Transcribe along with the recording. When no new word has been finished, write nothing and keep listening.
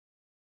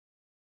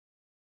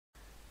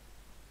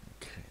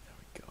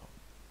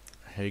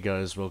Hey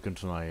guys, welcome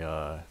to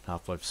my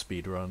Half-Life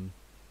speedrun.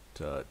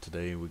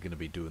 Today we're gonna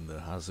be doing the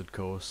hazard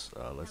course.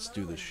 Let's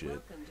do this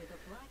shit.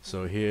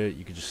 So here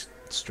you can just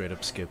straight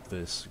up skip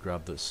this,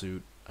 grab the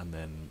suit, and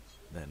then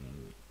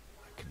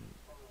I can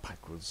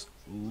backwards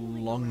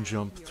long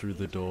jump through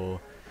the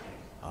door.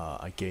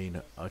 I gain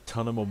a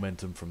ton of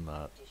momentum from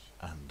that,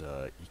 and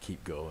you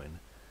keep going.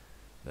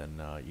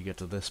 Then you get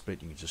to this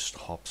bit, you can just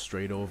hop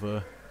straight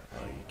over.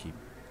 You keep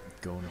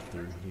going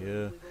through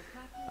here,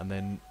 and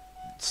then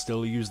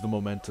still use the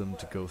momentum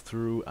to go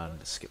through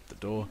and skip the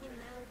door,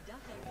 then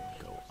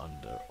go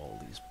under all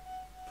these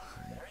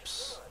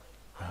pipes.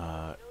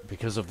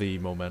 Because of the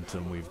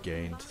momentum we've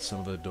gained, some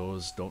of the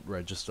doors don't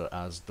register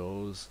as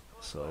doors,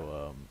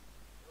 so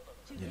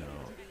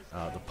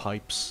the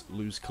pipes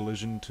lose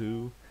collision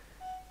too,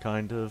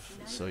 kind of,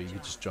 so you can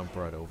just jump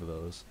right over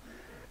those.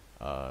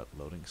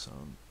 Loading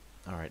zone.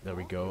 Alright, there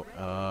we go.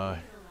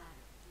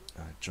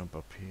 Jump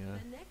up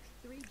here,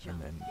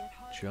 and then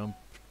jump,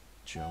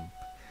 jump.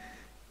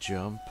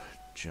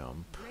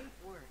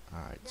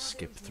 Alright,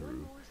 skip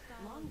through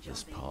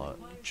this part,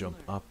 jump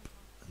up,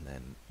 and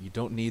then you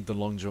don't need the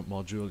long jump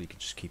module, you can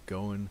just keep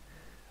going,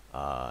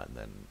 and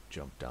then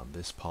jump down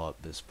this part,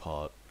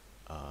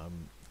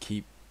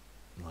 keep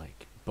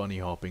like bunny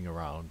hopping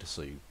around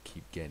so you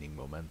keep gaining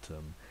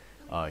momentum.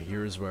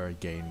 Here is where I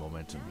gain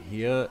momentum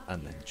here,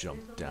 and then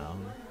jump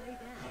down,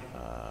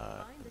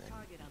 and then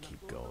you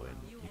keep going.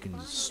 You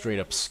can straight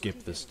up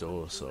skip this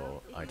door,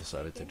 so I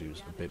decided to do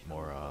a bit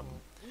more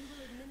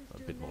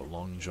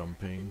long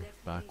jumping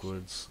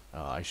backwards.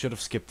 I should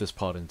have skipped this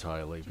part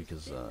entirely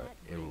because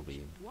it will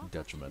be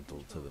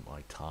detrimental to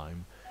my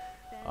time.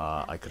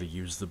 I could have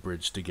used the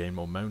bridge to gain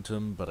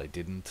momentum, but I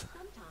didn't.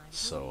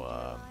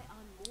 So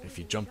if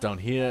you jump down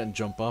here and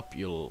jump up,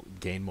 you'll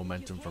gain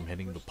momentum from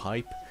hitting the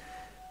pipe.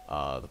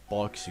 The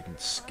box you can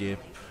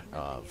skip.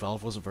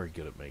 Valve wasn't very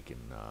good at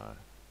making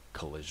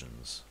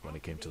collisions when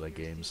it came to their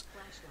games.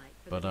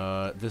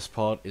 But this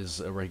part is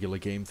a regular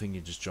game thing,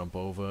 you just jump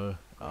over,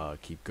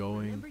 keep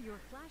going,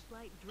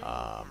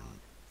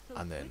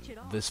 and then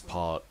this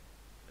part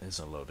is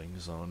a loading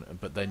zone,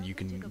 but then you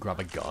can grab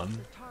a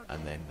gun,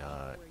 and then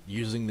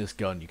using this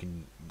gun you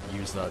can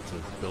use that to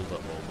build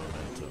up more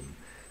momentum.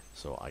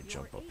 So I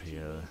jump up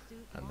here,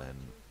 and then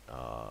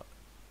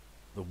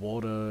the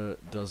water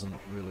doesn't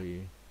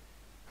really...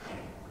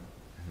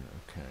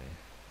 Okay,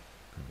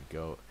 there we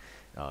go.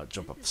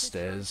 Jump up the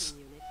stairs.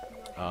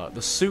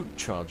 The suit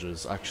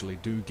charges actually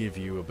do give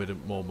you a bit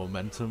more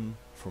momentum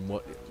from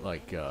what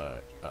like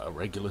a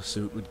regular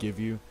suit would give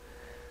you.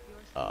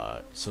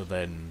 So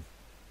then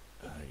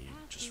you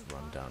just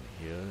run down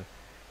here.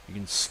 You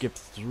can skip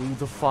through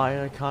the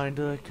fire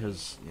kinda,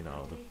 cause you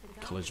know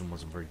the collision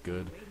wasn't very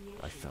good.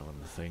 I fell in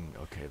the thing.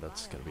 Okay,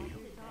 it's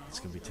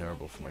gonna be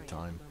terrible for my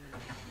time.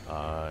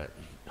 You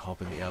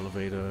hop in the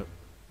elevator.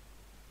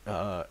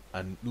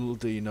 And little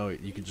do you know,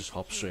 you can just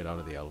hop straight out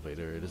of the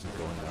elevator. It isn't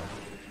going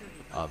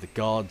down. The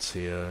guards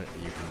here,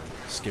 you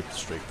can skip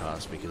straight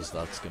past because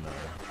they're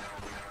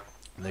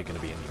gonna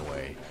be in your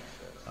way.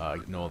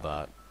 Ignore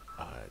that.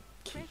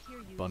 Keep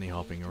bunny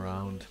hopping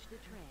around.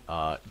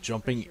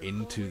 Jumping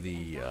into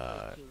the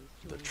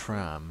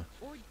tram,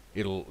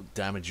 it'll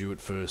damage you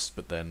at first,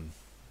 but then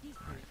there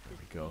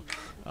we go.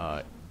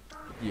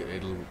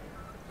 It'll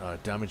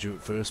damage you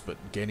at first, but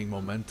gaining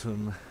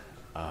momentum.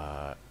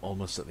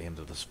 Almost at the end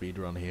of the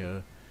speedrun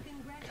here.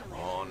 Come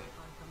on.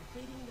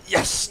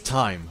 Yes!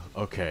 Time!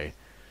 Okay.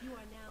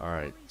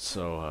 Alright,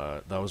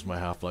 so that was my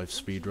Half-Life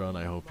speedrun.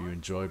 I hope you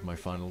enjoyed. My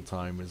final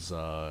time is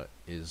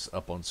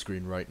up on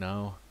screen right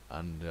now.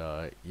 And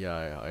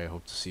yeah, I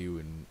hope to see you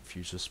in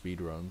future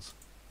speedruns.